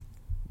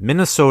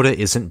Minnesota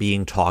isn't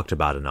being talked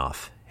about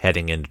enough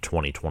heading into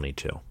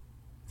 2022.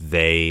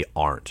 They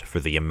aren't, for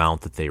the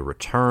amount that they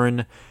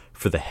return,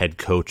 for the head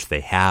coach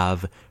they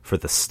have, for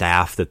the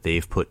staff that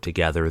they've put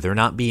together. They're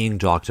not being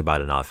talked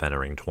about enough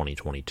entering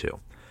 2022.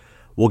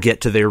 We'll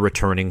get to their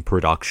returning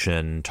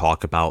production,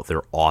 talk about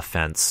their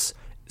offense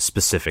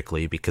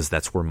specifically, because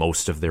that's where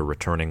most of their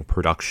returning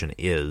production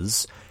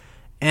is,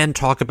 and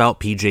talk about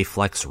PJ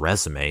Fleck's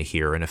resume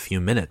here in a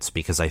few minutes,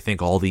 because I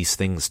think all these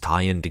things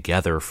tie in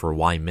together for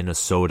why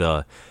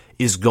Minnesota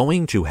is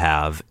going to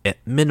have, at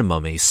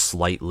minimum, a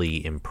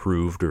slightly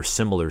improved or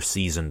similar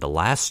season to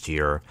last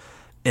year,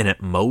 and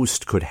at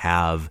most could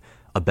have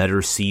a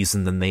better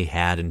season than they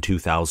had in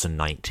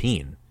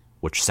 2019,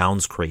 which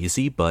sounds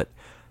crazy, but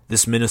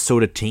this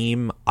Minnesota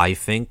team, I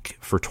think,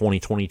 for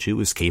 2022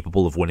 is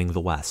capable of winning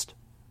the West.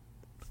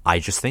 I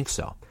just think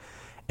so.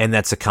 And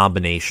that's a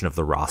combination of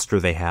the roster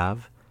they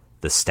have,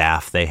 the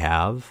staff they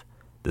have,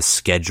 the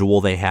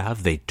schedule they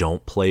have. They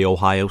don't play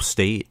Ohio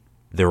State.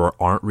 There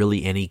aren't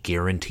really any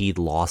guaranteed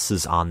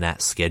losses on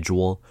that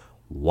schedule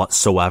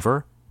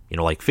whatsoever. You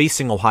know, like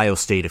facing Ohio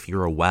State, if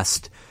you're a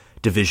West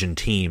Division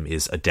team,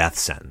 is a death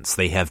sentence.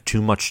 They have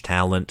too much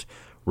talent.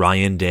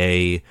 Ryan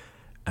Day,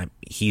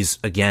 he's,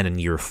 again, in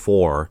year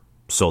 4,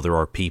 so there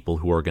are people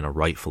who are going to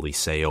rightfully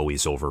say, oh,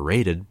 he's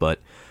overrated. But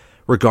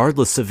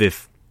regardless of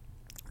if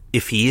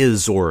he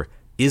is or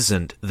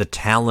isn't, the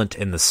talent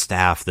and the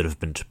staff that have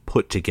been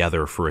put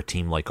together for a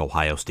team like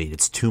Ohio State,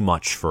 it's too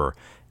much for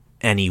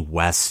any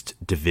West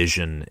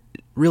Division,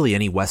 really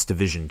any West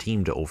Division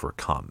team to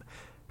overcome.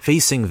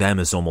 Facing them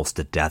is almost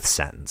a death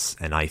sentence,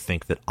 and I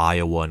think that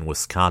Iowa and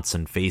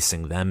Wisconsin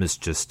facing them is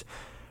just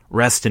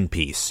rest in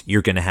peace.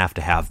 You're going to have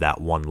that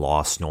one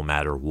loss no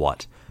matter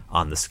what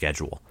on the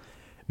schedule.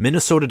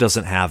 Minnesota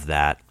doesn't have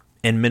that,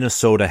 and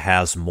Minnesota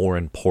has, more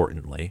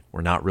importantly,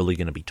 we're not really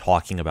going to be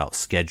talking about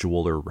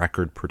schedule or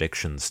record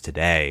predictions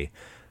today.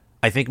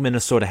 I think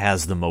Minnesota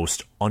has the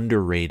most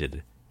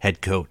underrated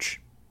head coach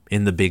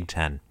in the Big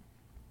Ten.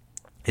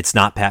 It's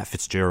not Pat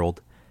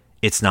Fitzgerald.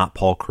 It's not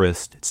Paul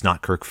Chryst. It's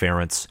not Kirk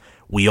Ferentz.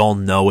 We all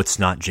know it's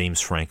not James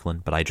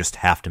Franklin, but I just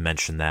have to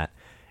mention that.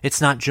 It's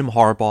not Jim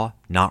Harbaugh,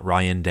 not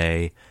Ryan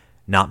Day,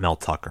 not Mel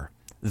Tucker,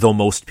 though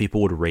most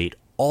people would rate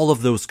all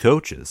of those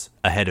coaches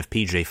ahead of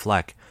PJ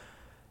Fleck.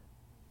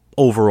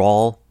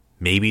 Overall,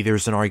 maybe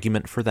there's an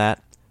argument for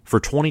that.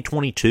 For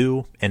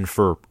 2022 and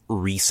for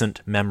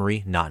recent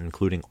memory, not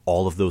including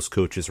all of those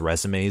coaches'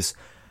 resumes,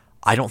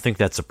 I don't think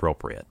that's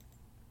appropriate.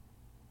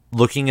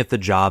 Looking at the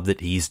job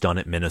that he's done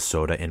at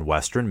Minnesota and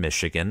Western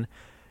Michigan,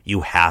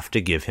 you have to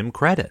give him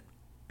credit.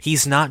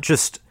 He's not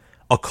just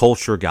a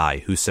culture guy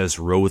who says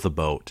row the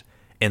boat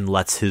and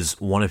lets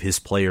one of his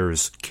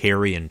players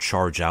carry and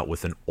charge out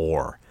with an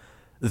oar,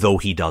 though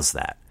he does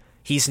that.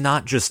 He's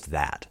not just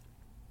that.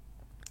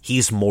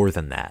 He's more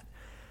than that.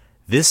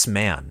 This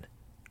man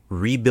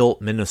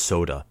rebuilt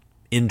Minnesota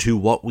into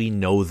what we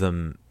know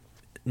them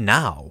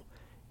now.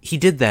 He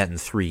did that in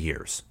 3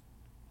 years.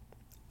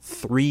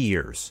 3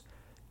 years.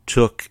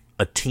 Took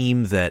a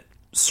team that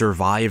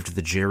survived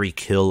the Jerry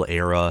Kill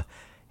era,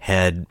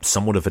 had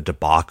somewhat of a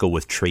debacle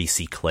with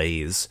Tracy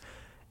Claeys,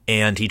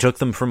 and he took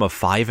them from a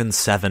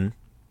 5-7,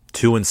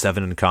 2-7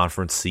 in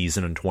conference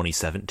season in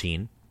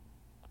 2017,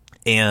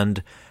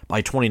 and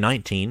by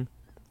 2019,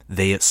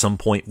 they at some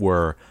point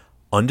were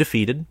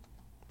undefeated.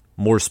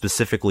 More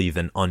specifically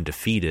than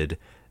undefeated,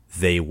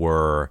 they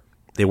were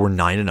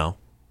 9-0,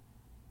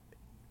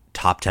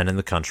 top 10 in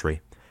the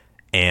country,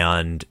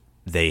 and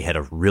they had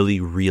a really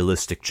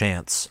realistic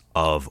chance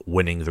of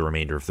winning the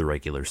remainder of the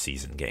regular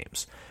season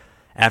games.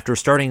 After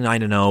starting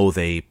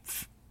 9-0,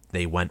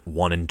 they went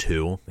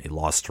 1-2. They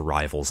lost to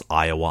rivals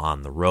Iowa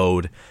on the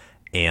road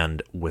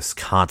and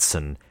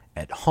Wisconsin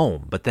at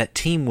home. But that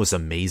team was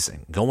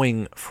amazing,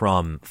 going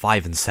from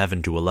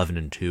 5-7 to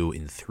 11-2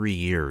 in 3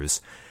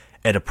 years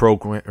at a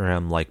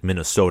program like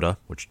Minnesota,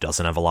 which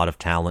doesn't have a lot of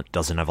talent,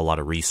 doesn't have a lot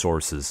of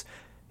resources.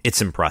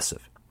 It's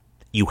impressive.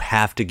 You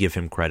have to give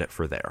him credit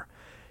for there.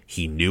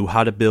 He knew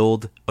how to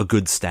build a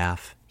good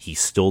staff. He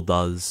still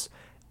does.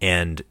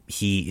 And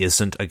he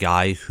isn't a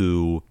guy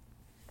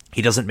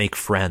he doesn't make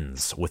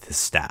friends with his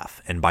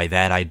staff. And by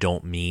that, I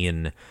don't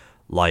mean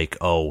like,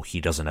 oh, he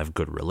doesn't have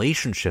good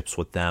relationships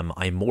with them.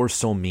 I more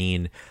so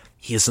mean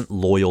he isn't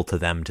loyal to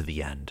them to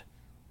the end.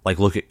 Like,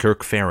 look at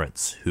Kirk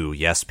Ferentz, who,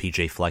 yes,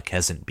 PJ Fleck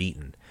hasn't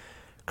beaten.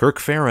 Kirk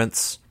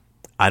Ferentz,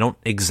 I don't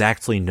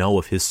exactly know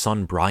if his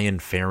son Brian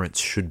Ferentz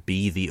should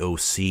be the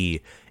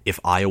OC if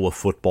Iowa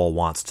football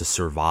wants to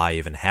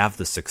survive and have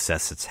the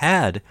success it's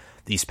had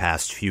these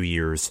past few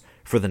years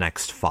for the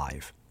next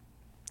 5.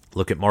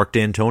 Look at Mark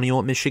D'Antonio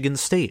at Michigan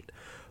State,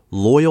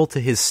 loyal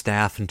to his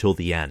staff until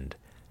the end,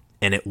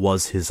 and it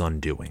was his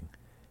undoing.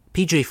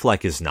 PJ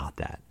Fleck is not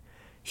that.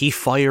 He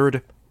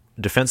fired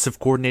defensive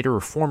coordinator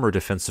or former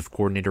defensive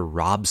coordinator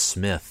Rob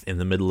Smith in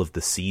the middle of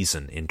the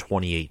season in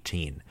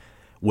 2018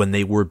 when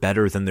they were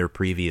better than their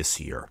previous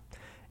year.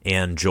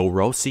 And Joe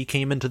Rossi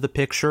came into the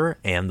picture,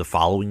 and the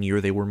following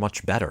year they were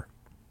much better.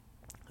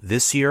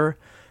 This year,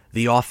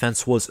 the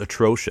offense was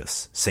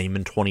atrocious, same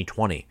in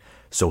 2020.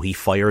 So he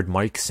fired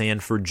Mike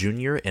Sanford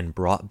Jr. and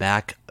brought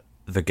back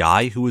the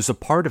guy who was a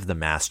part of the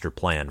master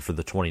plan for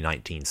the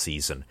 2019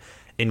 season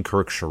in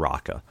Kirk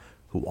Ciarrocca,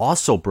 who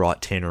also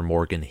brought Tanner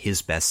Morgan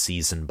his best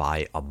season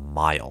by a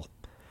mile.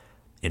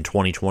 In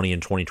 2020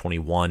 and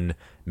 2021,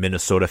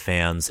 Minnesota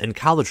fans and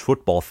college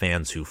football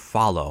fans who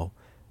follow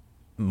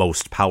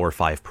most Power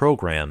 5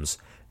 programs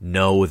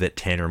know that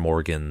Tanner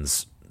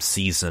Morgan's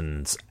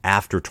seasons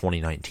after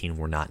 2019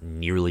 were not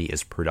nearly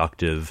as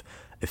productive,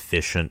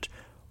 efficient,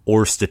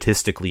 or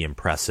statistically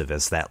impressive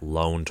as that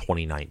lone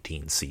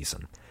 2019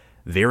 season.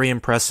 Very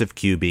impressive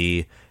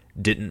QB,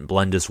 didn't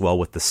blend as well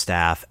with the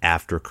staff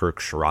after Kirk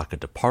Ciarrocca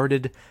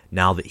departed.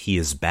 Now that he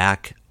is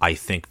back, I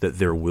think that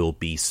there will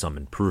be some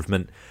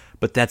improvement,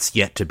 but that's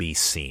yet to be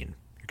seen.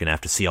 You're going to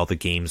have to see how the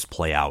games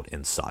play out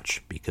and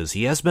such, because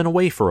he has been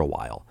away for a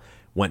while.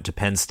 Went to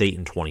Penn State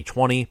in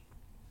 2020,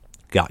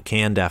 got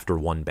canned after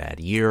one bad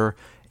year,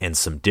 and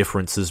some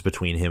differences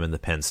between him and the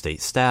Penn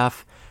State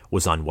staff.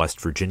 Was on West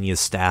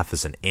Virginia's staff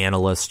as an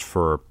analyst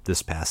for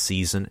this past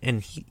season,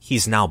 and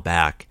he's now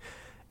back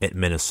at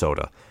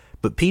Minnesota.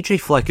 But PJ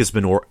Fleck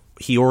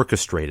he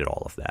orchestrated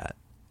all of that.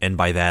 And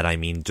by that, I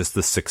mean just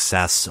the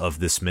success of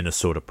this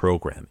Minnesota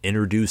program,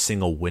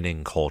 introducing a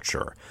winning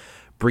culture,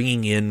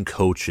 bringing in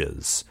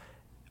coaches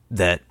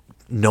that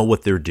know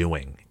what they're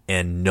doing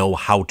and know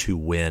how to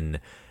win,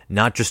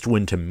 not just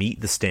win to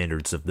meet the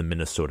standards of the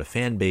Minnesota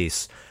fan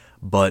base,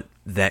 but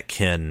that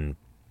can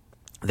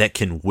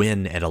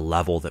win at a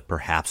level that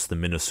perhaps the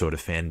Minnesota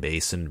fan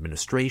base and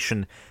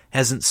administration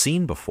hasn't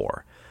seen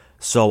before.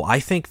 So I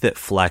think that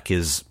Fleck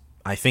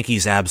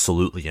he's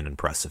absolutely an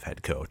impressive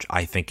head coach.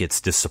 I think it's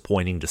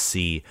disappointing to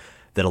see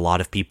that a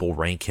lot of people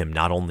rank him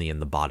not only in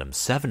the bottom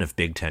 7 of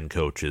Big Ten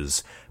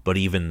coaches, but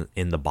even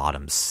in the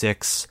bottom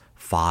 6,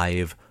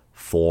 5,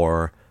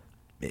 4.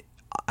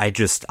 I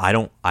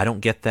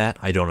don't get that.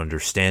 I don't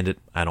understand it.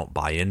 I don't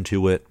buy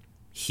into it.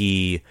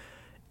 He,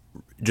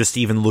 just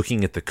even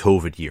looking at the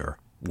COVID year,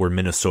 where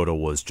Minnesota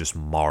was just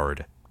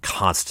marred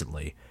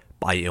constantly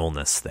by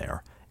illness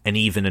there. And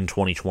even in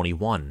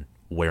 2021,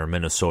 where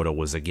Minnesota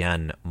was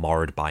again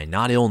marred by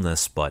not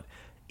illness, but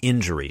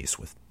injuries,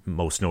 with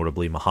most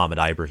notably Muhammad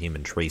Ibrahim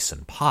and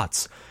Trayson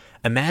Potts.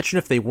 Imagine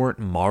if they weren't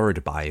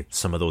marred by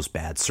some of those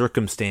bad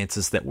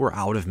circumstances that were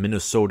out of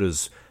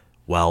Minnesota's,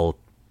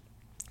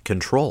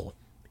 control.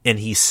 And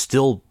he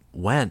still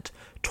went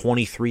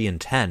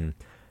 23-10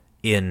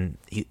 in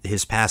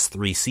his past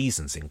 3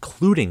 seasons,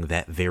 including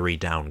that very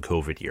down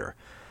COVID year.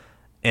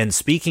 And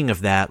speaking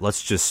of that,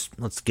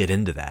 let's get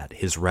into that,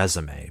 his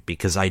resume,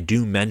 because I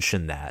do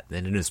mention that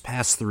in his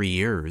past 3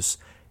 years,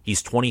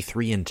 he's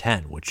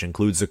 23-10, which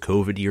includes a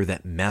COVID year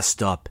that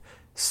messed up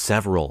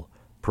several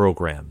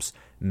programs.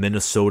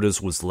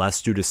 Minnesota's was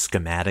less due to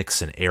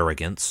schematics and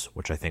arrogance,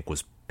 which I think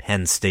was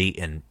Penn State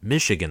and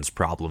Michigan's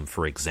problem,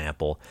 for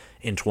example,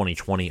 in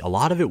 2020. A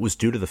lot of it was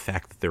due to the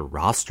fact that their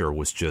roster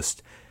was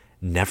just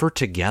never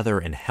together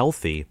and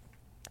healthy,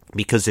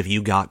 because if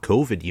you got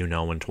COVID,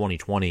 in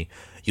 2020,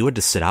 you had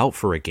to sit out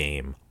for a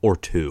game or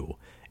 2.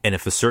 And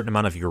if a certain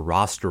amount of your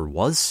roster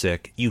was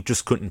sick, you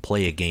just couldn't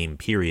play a game,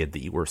 period,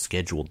 that you were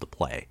scheduled to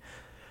play.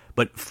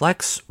 But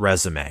Fleck's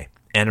resume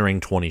entering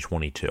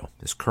 2022,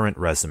 his current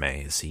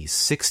resume, is he's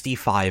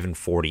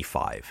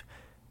 65-45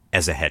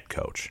 as a head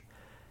coach.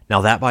 Now,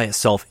 that by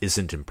itself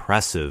isn't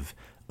impressive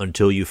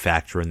until you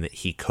factor in that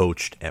he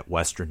coached at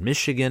Western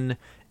Michigan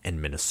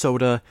and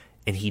Minnesota,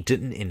 and he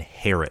didn't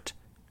inherit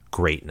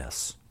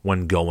greatness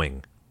when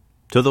going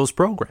to those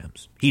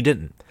programs. He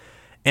didn't.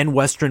 And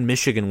Western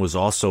Michigan was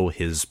also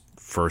his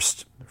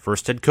first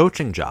head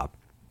coaching job.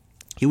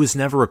 He was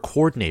never a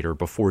coordinator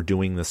before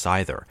doing this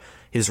either.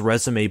 His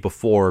resume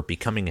before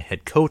becoming a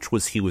head coach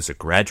was he was a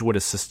graduate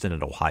assistant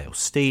at Ohio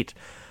State,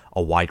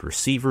 a wide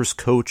receivers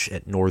coach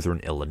at Northern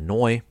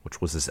Illinois,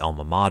 which was his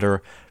alma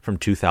mater, from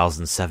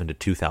 2007 to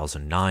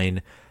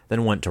 2009,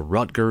 then went to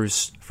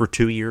Rutgers for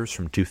 2 years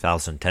from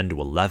 2010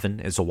 to 11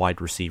 as a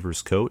wide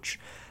receivers coach,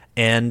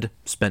 and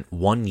spent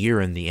 1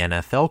 year in the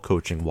NFL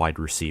coaching wide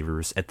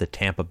receivers at the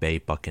Tampa Bay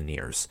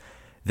Buccaneers.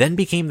 Then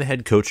became the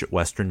head coach at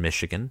Western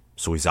Michigan,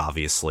 so he's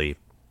obviously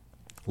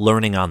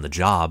learning on the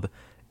job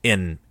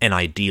in an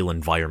ideal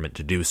environment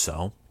to do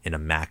so, in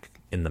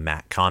the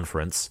MAC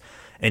conference.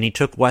 And he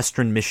took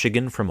Western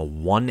Michigan from a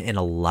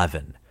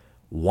 1-11,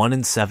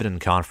 1-7 in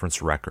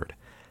conference record.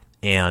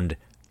 And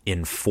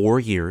in 4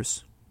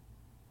 years,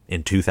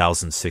 in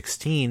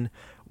 2016,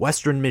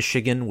 Western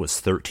Michigan was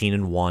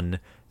 13-1.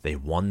 They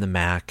won the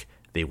MAC.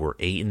 They were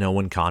 8-0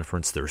 in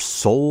conference. Their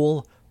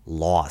sole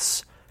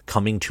loss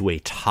coming to a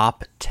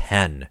top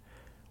 10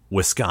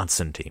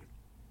 Wisconsin team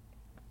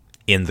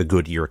in the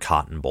Goodyear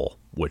Cotton Bowl,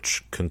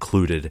 which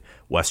concluded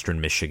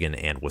Western Michigan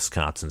and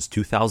Wisconsin's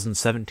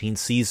 2017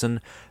 season.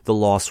 The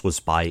loss was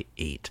by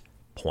 8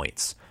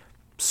 points.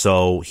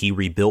 So he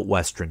rebuilt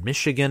Western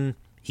Michigan.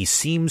 He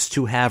seems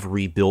to have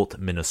rebuilt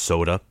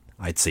Minnesota.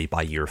 I'd say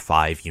by year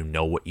 5, you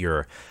know what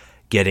you're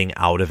getting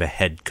out of a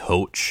head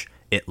coach.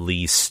 At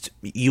least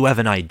you have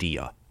an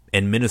idea.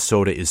 And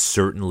Minnesota is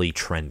certainly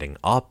trending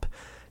up.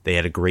 They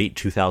had a great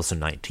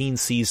 2019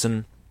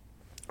 season,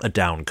 a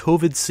down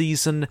COVID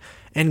season,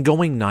 and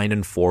going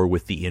 9-4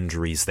 with the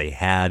injuries they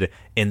had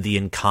and the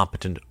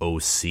incompetent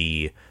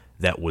OC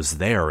that was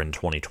there in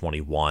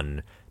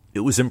 2021.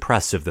 It was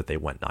impressive that they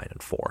went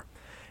 9-4.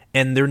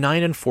 And their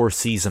 9-4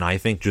 season, I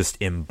think,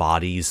 just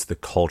embodies the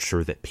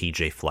culture that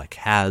PJ Fleck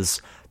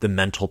has, the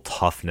mental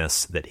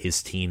toughness that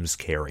his teams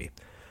carry.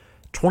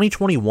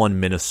 2021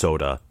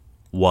 Minnesota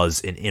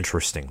was an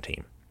interesting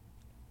team.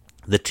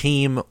 The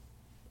team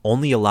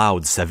only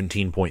allowed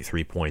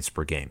 17.3 points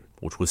per game,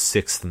 which was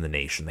 6th in the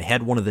nation. They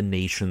had one of the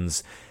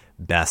nation's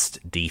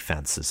best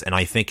defenses, and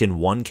I think in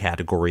one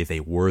category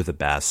they were the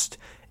best,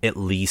 at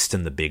least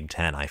in the Big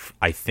Ten.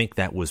 I think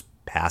that was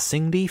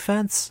passing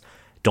defense.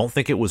 Don't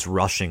think it was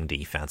rushing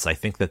defense. I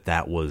think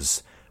that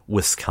was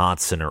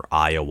Wisconsin or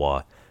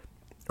Iowa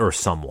or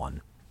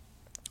someone,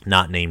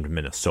 not named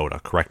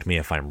Minnesota. Correct me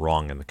if I'm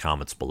wrong in the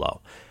comments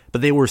below.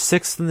 But they were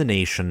 6th in the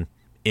nation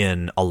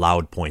in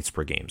allowed points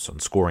per game, so in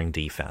scoring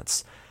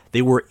defense.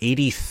 They were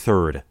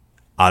 83rd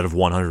out of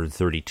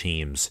 130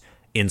 teams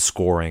in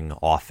scoring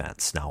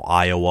offense. Now,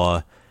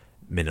 Iowa,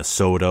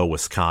 Minnesota,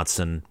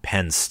 Wisconsin,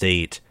 Penn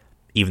State,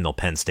 even though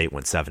Penn State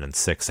went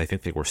 7-6, I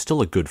think they were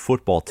still a good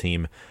football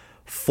team.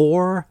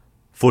 4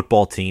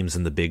 football teams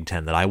in the Big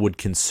Ten that I would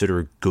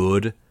consider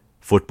good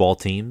football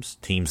teams,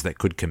 teams that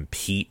could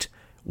compete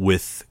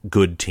with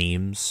good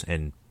teams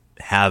and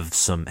have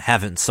some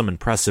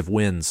impressive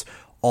wins,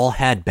 all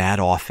had bad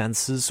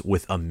offenses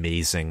with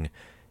amazing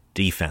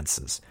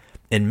defenses.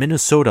 And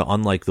Minnesota,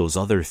 unlike those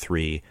other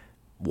 3,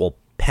 well,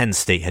 Penn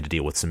State had to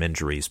deal with some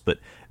injuries, but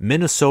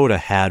Minnesota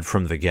had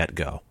from the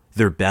get-go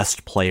their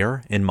best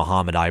player in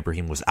Muhammad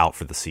Ibrahim was out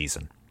for the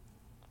season.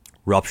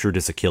 Ruptured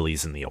his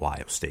Achilles in the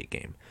Ohio State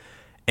game.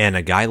 And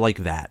a guy like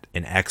that,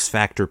 an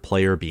X-factor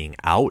player being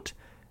out,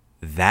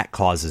 that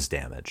causes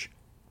damage.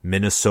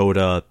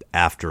 Minnesota,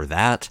 after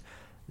that,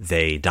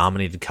 they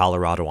dominated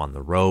Colorado on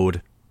the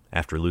road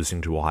after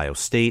losing to Ohio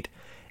State.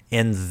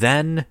 And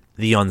then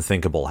the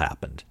unthinkable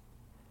happened.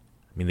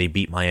 I mean, they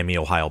beat Miami,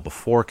 Ohio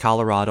before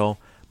Colorado,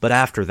 but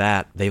after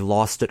that, they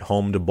lost at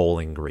home to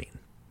Bowling Green.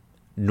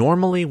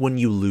 Normally, when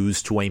you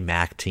lose to a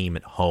MAC team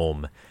at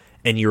home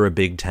and you're a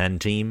Big Ten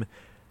team,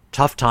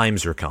 tough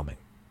times are coming.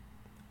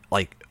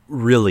 Like,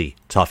 really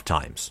tough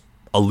times.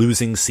 A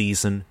losing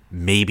season,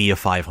 maybe a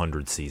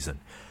 500 season.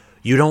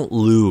 You don't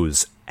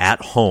lose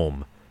at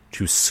home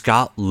to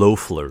Scott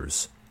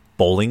Loeffler's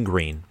Bowling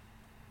Green,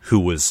 who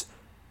was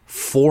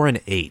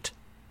 4-8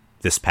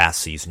 this past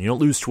season. You don't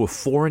lose to a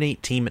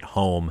 4-8 team at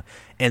home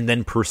and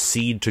then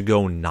proceed to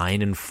go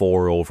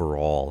 9-4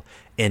 overall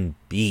and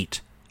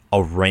beat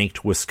a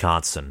ranked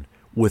Wisconsin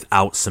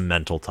without some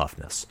mental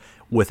toughness,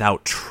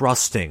 without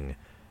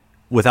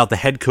the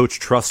head coach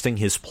trusting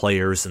his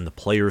players and the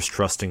players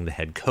trusting the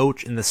head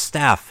coach and the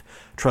staff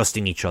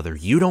trusting each other.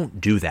 You don't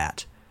do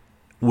that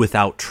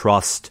without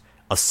trust,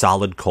 a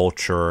solid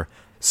culture,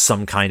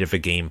 some kind of a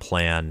game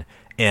plan,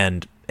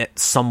 and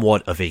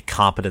somewhat of a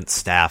competent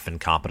staff and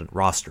competent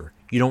roster.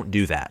 You don't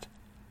do that.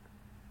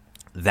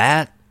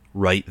 That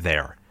right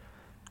there,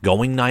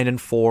 going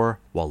 9-4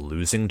 while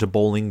losing to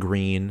Bowling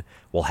Green,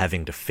 while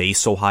having to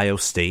face Ohio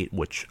State,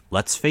 which,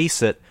 let's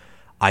face it,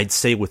 I'd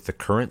say with the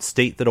current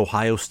state that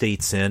Ohio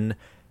State's in,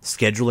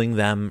 scheduling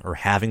them or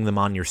having them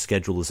on your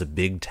schedule as a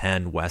Big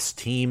Ten West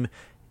team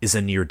is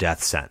a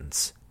near-death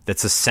sentence.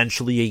 That's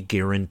essentially a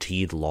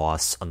guaranteed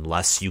loss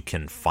unless you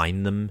can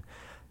find them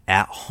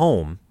at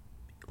home,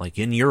 like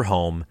in your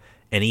home,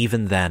 and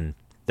even then,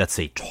 that's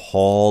a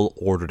tall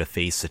order to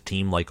face a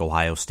team like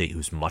Ohio State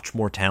who's much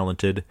more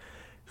talented,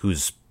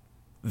 who's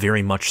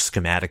very much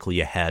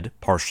schematically ahead,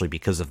 partially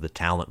because of the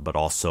talent, but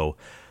also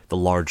the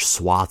large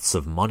swaths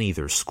of money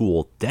their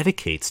school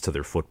dedicates to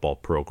their football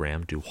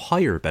program to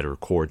hire better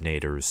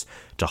coordinators,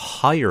 to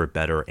hire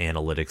better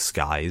analytics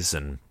guys,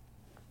 and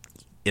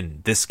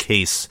in this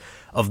case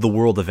of the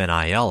world of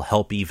NIL,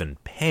 help even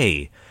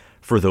pay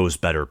for those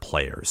better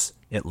players.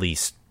 At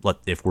least,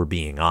 if we're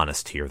being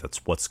honest here,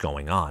 that's what's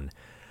going on.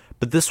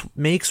 But this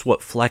makes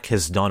what Fleck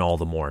has done all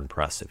the more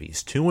impressive.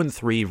 He's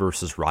 2-3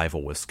 versus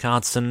rival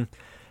Wisconsin.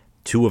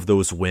 2 of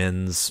those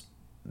wins,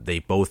 they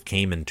both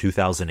came in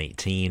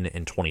 2018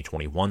 and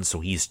 2021, so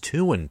he's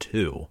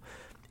 2-2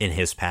 in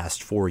his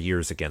past 4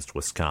 years against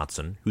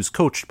Wisconsin, who's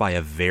coached by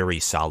a very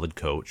solid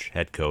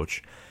head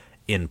coach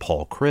in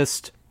Paul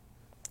Chryst.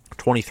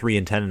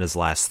 23-10 in his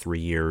last 3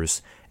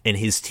 years, and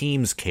his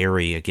teams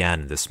carry,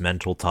 again, this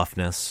mental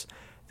toughness,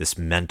 this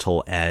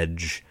mental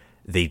edge.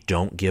 They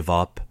don't give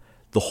up.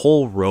 The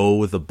whole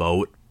row the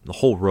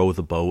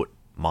boat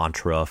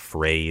mantra,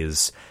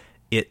 phrase,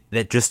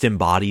 that just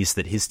embodies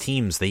that his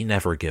teams, they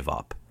never give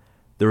up.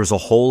 There's a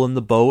hole in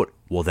the boat,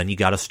 well, then you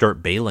got to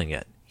start bailing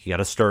it. You got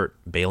to start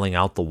bailing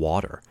out the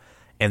water.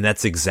 And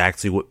that's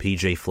exactly what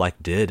PJ Fleck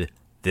did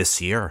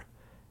this year.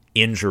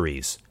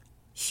 Injuries,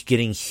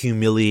 getting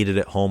humiliated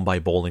at home by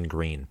Bowling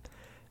Green.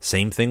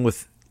 Same thing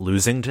with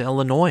losing to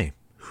Illinois,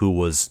 who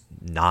was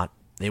not,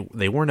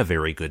 they weren't a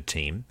very good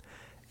team,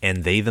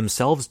 and they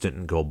themselves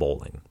didn't go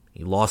bowling.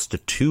 He lost to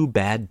 2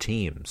 bad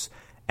teams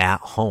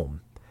at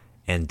home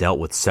and dealt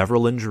with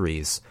several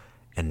injuries,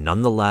 and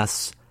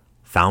nonetheless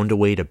found a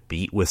way to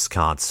beat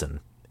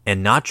Wisconsin.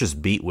 And not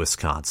just beat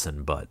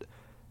Wisconsin, but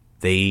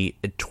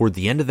toward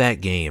the end of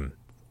that game,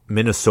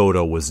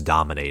 Minnesota was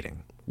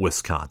dominating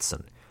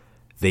Wisconsin.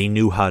 They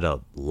knew how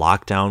to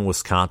lock down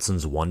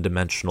Wisconsin's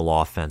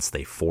one-dimensional offense.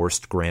 They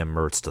forced Graham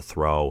Mertz to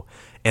throw,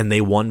 and they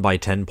won by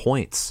 10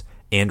 points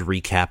and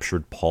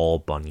recaptured Paul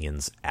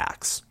Bunyan's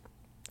axe.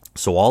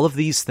 So all of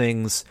these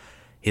things,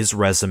 his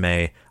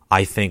resume,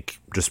 I think,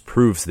 just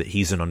proves that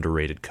he's an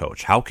underrated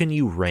coach. How can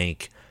you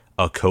rank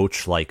a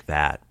coach like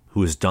that,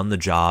 who has done the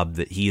job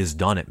that he has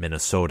done at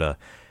Minnesota,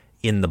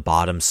 in the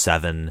bottom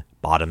 7,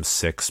 bottom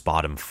 6,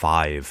 bottom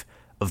 5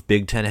 of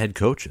Big Ten head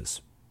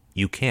coaches?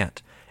 You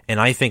can't. And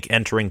I think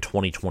entering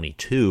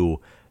 2022,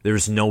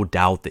 there's no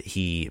doubt that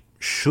he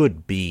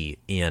should be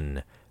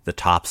in the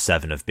top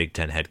 7 of Big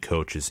Ten head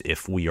coaches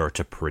if we are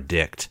to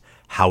predict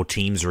how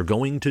teams are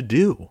going to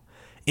do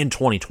in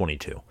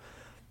 2022.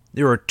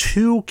 There are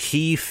 2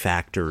 key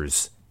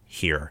factors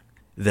here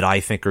that I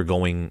think are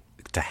going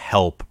to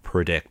help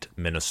predict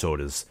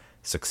Minnesota's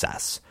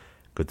success.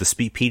 Could this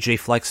be PJ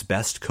Fleck's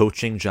best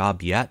coaching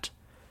job yet?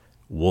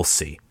 We'll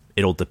see.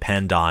 It'll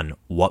depend on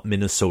what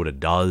Minnesota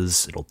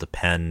does. It'll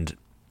depend,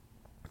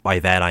 by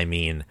that I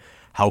mean,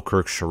 how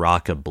Kirk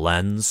Ciarrocca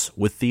blends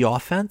with the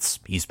offense.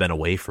 He's been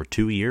away for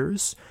 2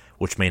 years,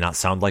 which may not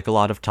sound like a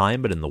lot of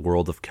time, but in the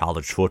world of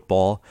college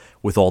football,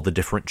 with all the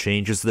different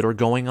changes that are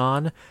going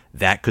on,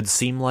 that could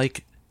seem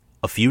like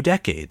a few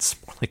decades,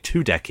 like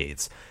 2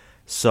 decades.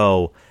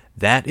 So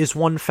that is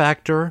one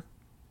factor,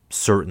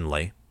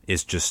 certainly,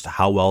 is just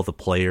how well the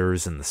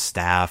players and the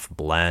staff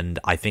blend.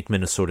 I think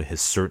Minnesota has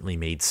certainly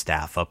made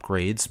staff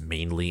upgrades,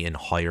 mainly in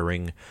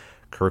hiring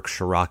Kirk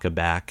Ciarrocca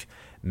back.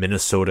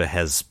 Minnesota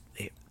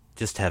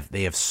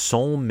they have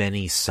so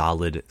many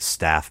solid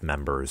staff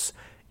members.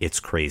 It's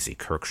crazy.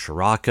 Kirk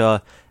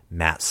Ciarrocca,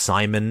 Matt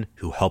Simon,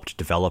 who helped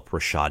develop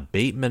Rashad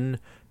Bateman,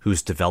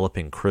 who's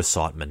developing Chris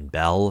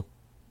Autman-Bell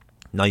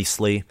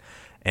nicely,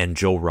 and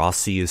Joe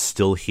Rossi is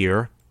still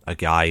here, a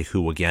guy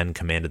who again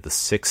commanded the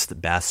 6th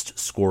best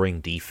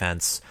scoring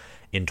defense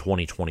in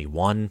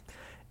 2021,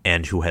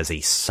 and who has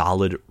a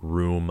solid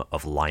room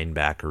of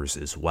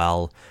linebackers as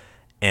well.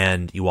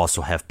 And you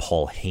also have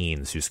Paul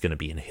Haynes, who's going to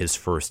be in his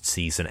first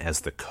season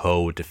as the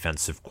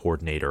co-defensive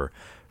coordinator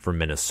for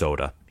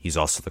Minnesota. He's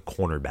also the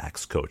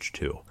cornerbacks coach,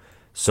 too.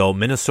 So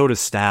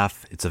Minnesota's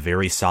staff, it's a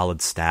very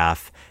solid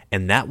staff,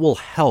 and that will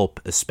help,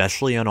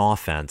 especially on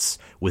offense,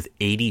 with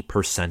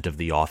 80% of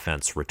the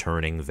offense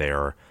returning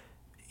there.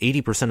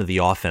 80% of the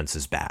offense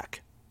is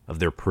back, of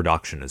their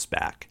production is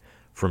back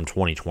from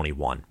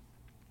 2021.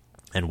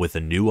 And with a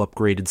new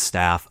upgraded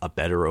staff, a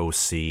better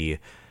OC,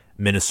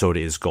 Minnesota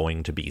is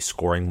going to be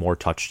scoring more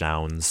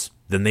touchdowns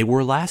than they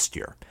were last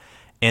year.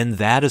 And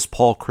that, as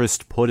Paul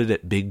Chryst put it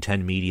at Big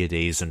Ten Media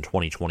Days in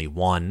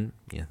 2021,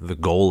 the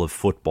goal of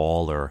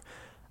football, or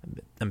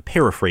I'm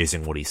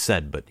paraphrasing what he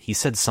said, but he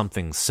said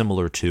something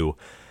similar to,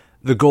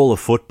 the goal of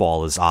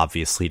football is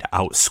obviously to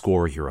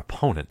outscore your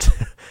opponent,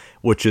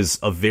 which is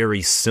a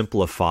very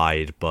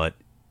simplified, but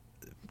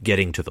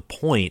getting to the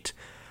point,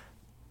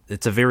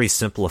 it's a very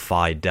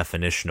simplified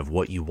definition of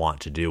what you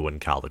want to do in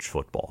college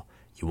football.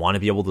 You want to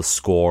be able to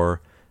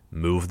score,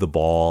 move the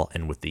ball,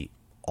 and with the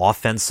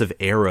offensive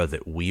era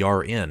that we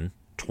are in,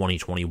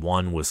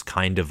 2021 was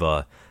kind of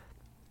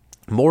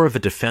more of a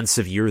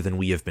defensive year than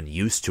we have been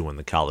used to in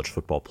the college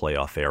football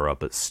playoff era,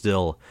 but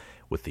still,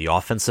 with the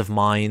offensive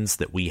minds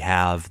that we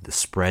have, the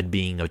spread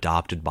being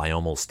adopted by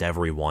almost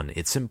everyone,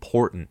 it's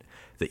important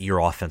that your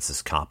offense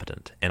is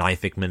competent. And I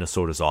think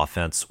Minnesota's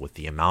offense, with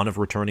the amount of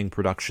returning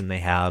production they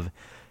have,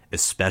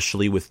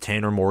 especially with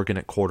Tanner Morgan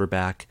at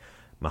quarterback,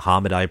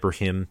 Muhammad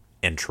Ibrahim,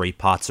 and Trey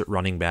Potts at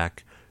running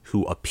back,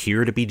 who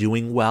appear to be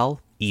doing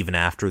well even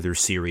after their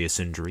serious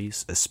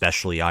injuries,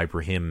 especially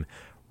Ibrahim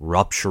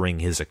rupturing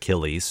his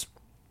Achilles.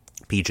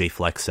 PJ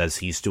Fleck says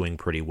he's doing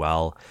pretty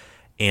well.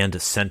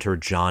 And center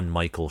John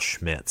Michael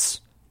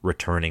Schmitz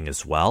returning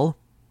as well.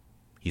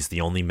 He's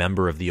the only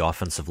member of the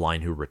offensive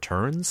line who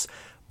returns,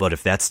 but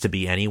if that's to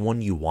be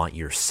anyone, you want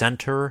your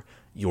center,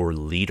 your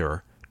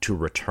leader, to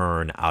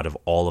return out of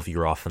all of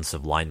your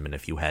offensive linemen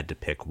if you had to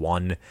pick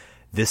one.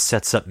 This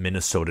sets up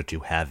Minnesota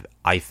to have,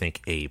 I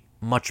think, a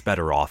much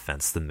better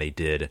offense than they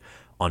did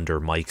under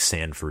Mike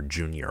Sanford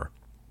Jr.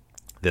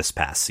 this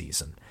past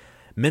season.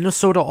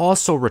 Minnesota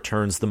also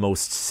returns the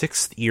most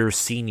 6th-year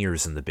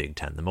seniors in the Big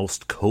Ten, the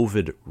most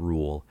COVID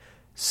rule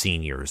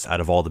seniors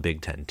out of all the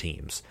Big Ten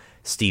teams.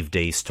 Steve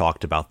Dace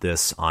talked about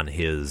this on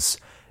his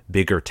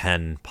Bigger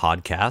Ten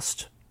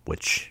podcast,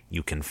 which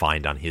you can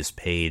find on his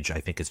page. I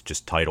think it's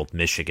just titled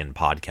Michigan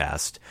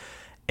Podcast.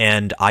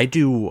 And I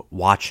do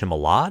watch him a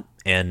lot,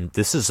 and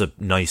this is a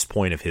nice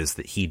point of his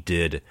that he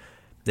did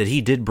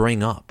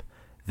bring up,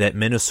 that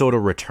Minnesota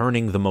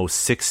returning the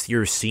most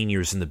 6th-year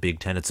seniors in the Big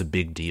Ten, it's a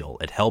big deal.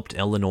 It helped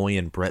Illinois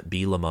and Brett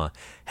Bielema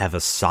have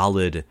a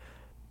solid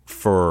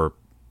for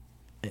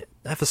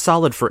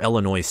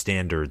Illinois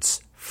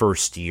standards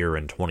first year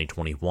in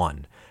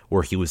 2021,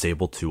 where he was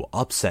able to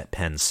upset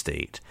Penn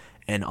State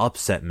and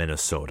upset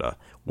Minnesota,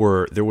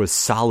 where there was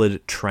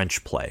solid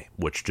trench play,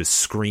 which just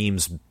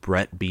screams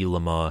Brett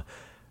Bielema,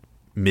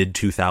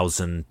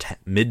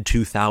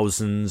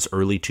 mid-2000s,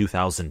 early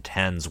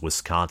 2010s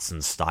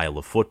Wisconsin style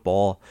of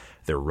football.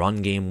 Their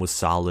run game was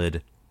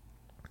solid.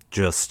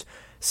 Just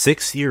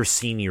sixth-year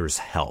seniors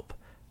help.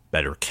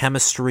 Better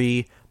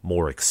chemistry,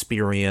 more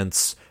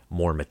experience,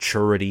 more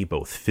maturity,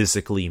 both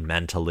physically,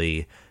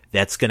 mentally.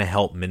 That's going to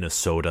help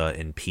Minnesota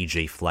and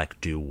PJ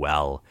Fleck do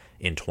well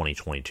in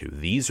 2022.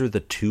 These are the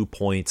 2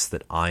 points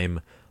that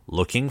I'm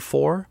looking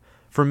for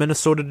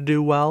Minnesota to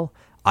do well.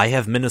 I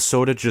have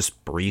Minnesota,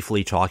 just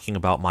briefly talking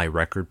about my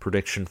record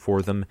prediction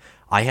for them,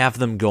 I have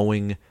them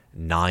going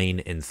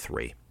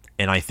 9-3.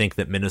 And I think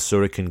that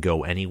Minnesota can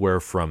go anywhere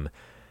from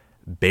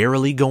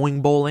barely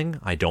going bowling.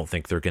 I don't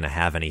think they're going to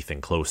have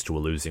anything close to a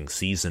losing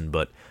season,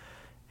 but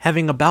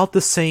having about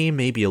the same,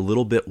 maybe a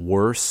little bit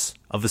worse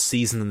of a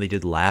season than they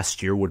did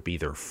last year would be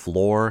their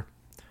floor.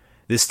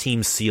 This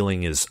team's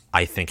ceiling is,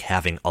 I think,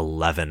 having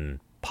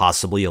 11,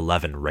 possibly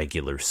 11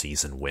 regular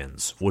season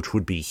wins, which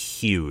would be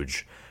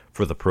huge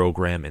for the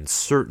program and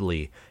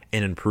certainly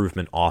an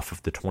improvement off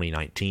of the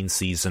 2019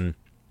 season.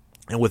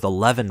 And with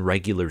 11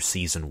 regular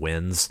season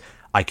wins,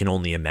 I can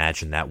only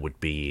imagine that would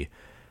be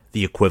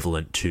the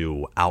equivalent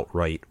to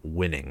outright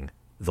winning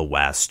the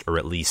West, or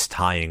at least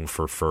tying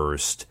for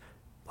first.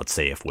 Let's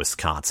say if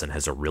Wisconsin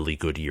has a really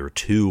good year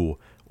too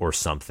or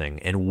something,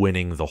 and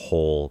winning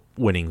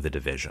the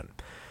division.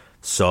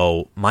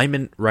 So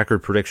my record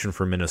prediction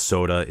for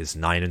Minnesota is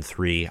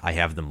 9-3. I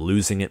have them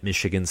losing at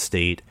Michigan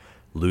State,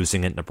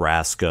 losing at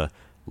Nebraska,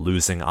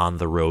 losing on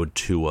the road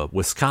to a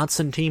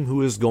Wisconsin team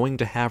who is going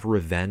to have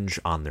revenge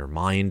on their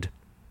mind.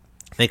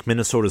 I think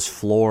Minnesota's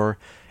floor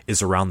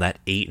is around that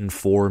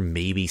 8-4,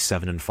 maybe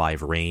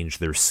 7-5 range.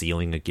 Their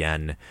ceiling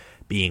again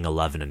being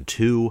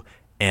 11-2,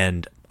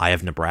 and I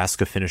have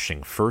Nebraska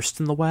finishing first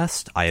in the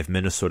West. I have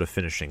Minnesota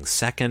finishing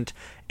second,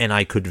 and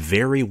I could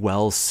very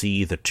well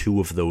see the two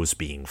of those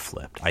being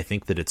flipped. I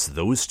think that it's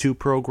those two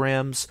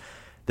programs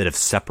that have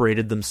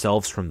separated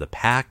themselves from the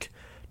pack,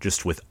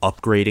 just with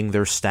upgrading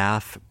their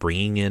staff,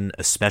 bringing in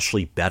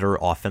especially better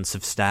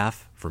offensive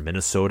staff for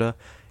Minnesota.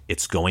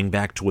 It's going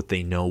back to what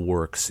they know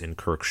works in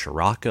Kirk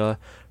Shiraka.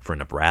 For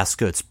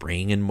Nebraska, it's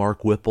bringing in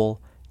Mark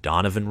Whipple,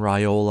 Donovan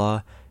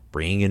Raiola,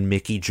 bringing in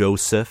Mickey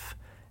Joseph,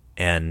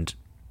 and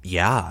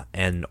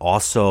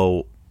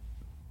also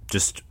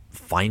just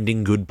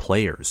finding good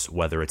players,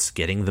 whether it's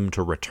getting them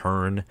to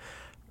return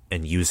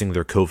and using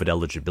their COVID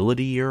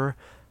eligibility year.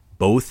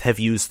 Both have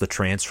used the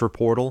transfer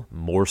portal,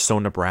 more so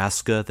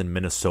Nebraska than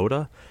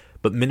Minnesota,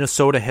 but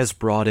Minnesota has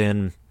brought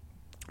in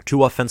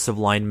 2 offensive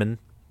linemen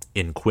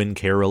in Quinn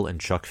Carroll and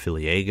Chuck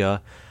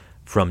Filiega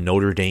from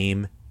Notre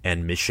Dame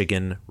and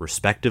Michigan,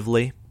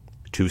 respectively.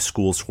 2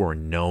 schools who are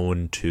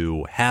known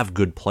to have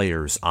good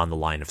players on the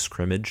line of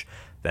scrimmage.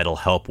 That'll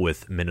help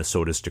with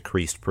Minnesota's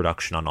decreased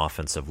production on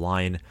offensive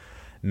line.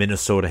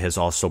 Minnesota has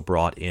also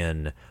brought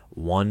in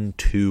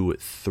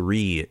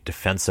 3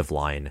 defensive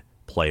line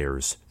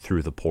players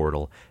through the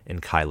portal in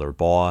Kyler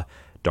Baugh,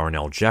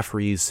 Darnell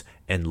Jeffries,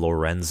 and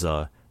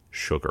Lorenza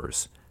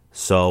Sugars.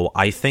 So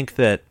I think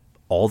that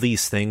all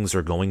these things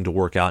are going to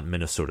work out in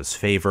Minnesota's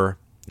favor.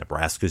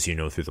 Nebraska, as you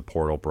know, through the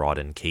portal brought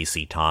in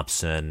Casey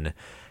Thompson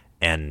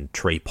and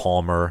Trey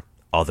Palmer,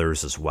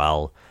 others as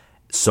well.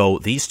 So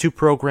these 2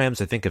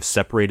 programs, I think, have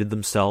separated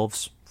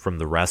themselves from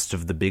the rest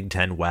of the Big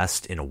Ten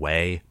West in a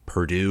way.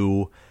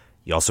 Purdue,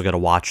 you also got to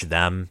watch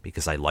them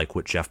because I like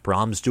what Jeff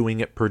Brom's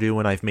doing at Purdue,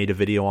 and I've made a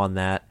video on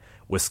that.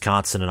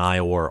 Wisconsin and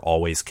Iowa are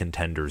always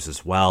contenders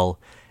as well.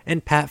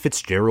 And Pat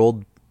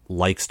Fitzgerald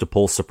likes to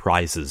pull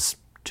surprises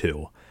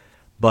too.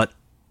 But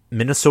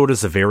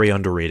Minnesota's a very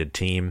underrated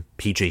team.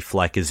 PJ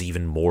Fleck is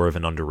even more of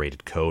an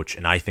underrated coach,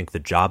 and I think the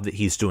job that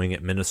he's doing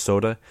at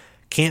Minnesota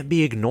can't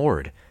be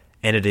ignored.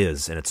 And it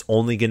is, and it's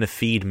only going to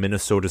feed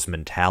Minnesota's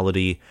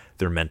mentality,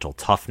 their mental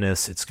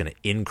toughness. It's going to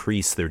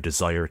increase their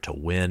desire to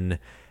win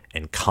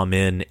and come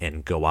in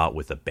and go out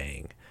with a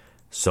bang.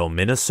 So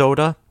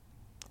Minnesota,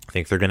 I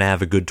think they're going to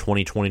have a good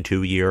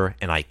 2022 year,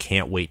 and I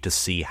can't wait to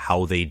see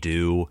how they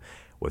do,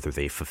 whether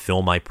they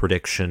fulfill my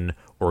prediction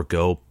or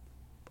go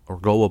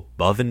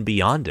above and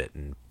beyond it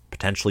and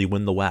potentially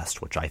win the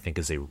West, which I think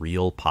is a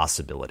real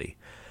possibility.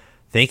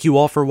 Thank you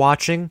all for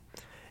watching.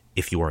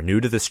 If you are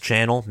new to this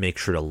channel, make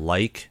sure to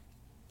like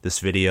this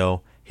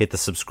video, hit the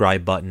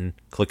subscribe button,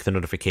 click the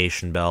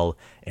notification bell,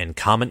 and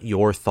comment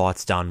your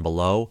thoughts down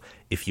below.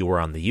 If you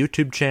are on the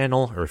YouTube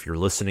channel or if you're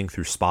listening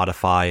through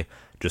Spotify,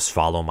 just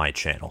follow my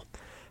channel.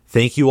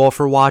 Thank you all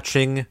for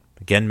watching.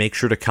 Again, make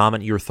sure to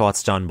comment your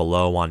thoughts down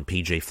below on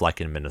PJ Fleck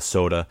in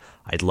Minnesota.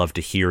 I'd love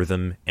to hear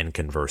them and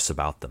converse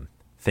about them.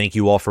 Thank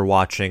you all for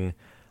watching.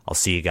 I'll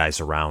see you guys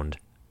around.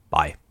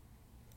 Bye.